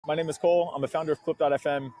My name is Cole. I'm a founder of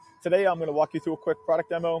Clip.fm. Today, I'm going to walk you through a quick product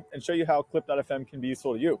demo and show you how Clip.fm can be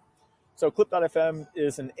useful to you. So Clip.fm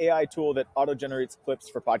is an AI tool that auto-generates clips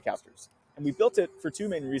for podcasters. And we built it for two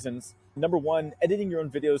main reasons. Number one, editing your own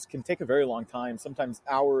videos can take a very long time, sometimes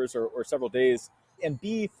hours or several days. And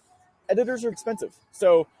B, editors are expensive.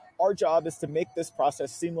 So our job is to make this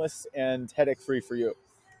process seamless and headache-free for you.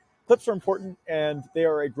 Clips are important, and they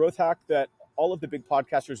are a growth hack that all of the big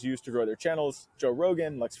podcasters use to grow their channels. Joe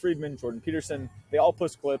Rogan, Lex Fridman, Jordan Peterson, they all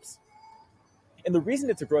post clips. And the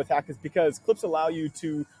reason it's a growth hack is because clips allow you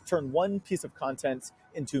to turn one piece of content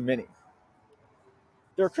into many.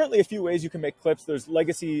 There are currently a few ways you can make clips. There's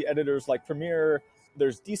legacy editors like Premiere,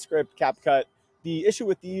 there's Descript, CapCut. The issue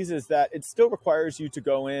with these is that it still requires you to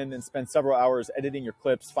go in and spend several hours editing your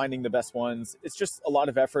clips, finding the best ones. It's just a lot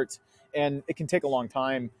of effort, and it can take a long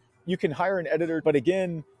time. You can hire an editor, but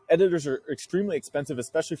again, editors are extremely expensive,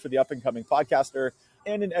 especially for the up-and-coming podcaster,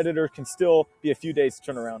 and an editor can still be a few days to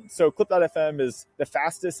turn around. So Clip.fm is the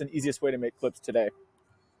fastest and easiest way to make clips today.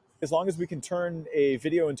 As long as we can turn a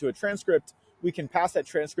video into a transcript, we can pass that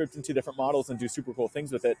transcript into different models and do super cool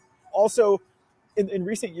things with it. Also, in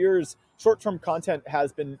recent years, short-term content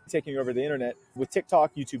has been taking over the internet. With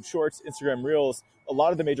TikTok, YouTube Shorts, Instagram Reels, a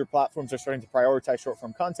lot of the major platforms are starting to prioritize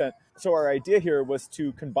short-form content. So our idea here was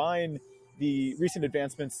to combine the recent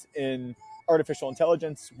advancements in artificial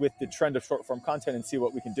intelligence with the trend of short-form content and see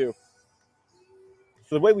what we can do.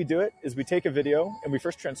 So the way we do it is we take a video and we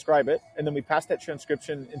first transcribe it, and then we pass that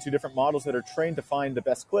transcription into different models that are trained to find the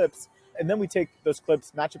best clips. And then we take those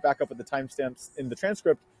clips, match it back up with the timestamps in the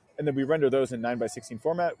transcript, and then we render those in 9:16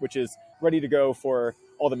 format, which is ready to go for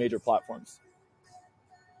all the major platforms.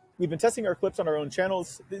 We've been testing our clips on our own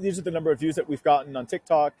channels. These are the number of views that we've gotten on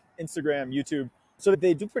TikTok, Instagram, YouTube, so that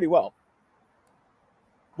they do pretty well.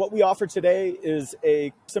 What we offer today is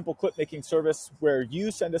a simple clip making service where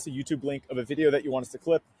you send us a YouTube link of a video that you want us to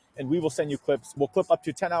clip, and we will send you clips. We'll clip up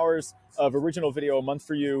to 10 hours of original video a month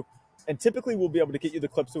for you, and typically we'll be able to get you the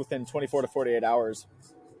clips within 24 to 48 hours.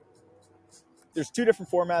 There's two different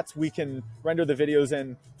formats. We can render the videos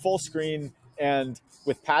in full screen and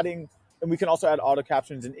with padding, and we can also add auto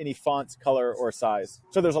captions in any font, color, or size.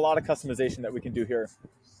 So there's a lot of customization that we can do here.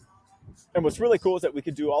 And what's really cool is that we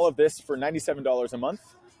could do all of this for $97 a month.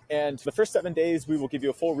 And the first 7 days, we will give you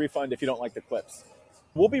a full refund if you don't like the clips.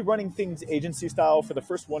 We'll be running things agency style for the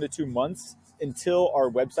first 1 to 2 months until our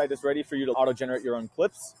website is ready for you to auto-generate your own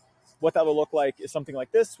clips. What that will look like is something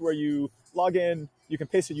like this, where you log in, you can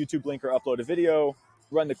paste a YouTube link or upload a video,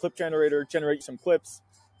 run the clip generator, generate some clips.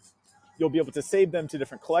 You'll be able to save them to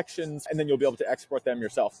different collections, and then you'll be able to export them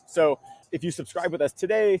yourself. So if you subscribe with us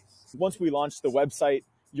today, once we launch the website,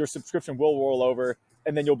 your subscription will roll over,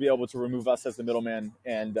 and then you'll be able to remove us as the middleman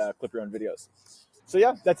and clip your own videos. So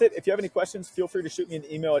yeah, that's it. If you have any questions, feel free to shoot me an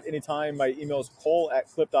email at any time. My email is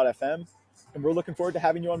cole@clip.fm, and we're looking forward to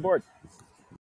having you on board.